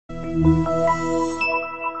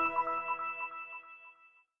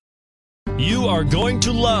You are going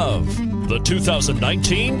to love the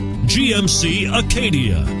 2019 GMC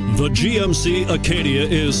Acadia. The GMC Acadia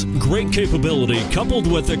is great capability coupled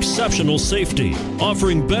with exceptional safety,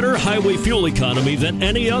 offering better highway fuel economy than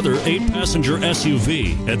any other 8-passenger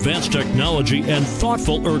SUV. Advanced technology and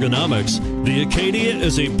thoughtful ergonomics, the Acadia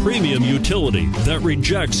is a premium utility that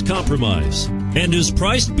rejects compromise and is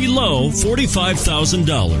priced below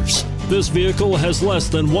 $45,000. This vehicle has less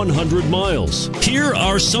than 100 miles. Here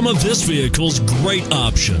are some of this vehicle's great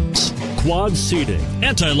options: quad seating,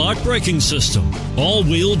 anti-lock braking system,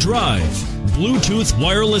 all-wheel drive, Bluetooth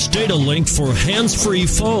wireless data link for hands-free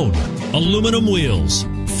phone, aluminum wheels,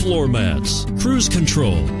 floor mats, cruise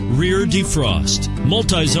control, rear defrost,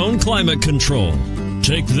 multi-zone climate control.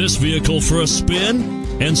 Take this vehicle for a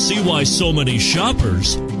spin and see why so many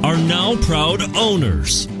shoppers are now proud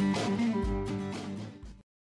owners.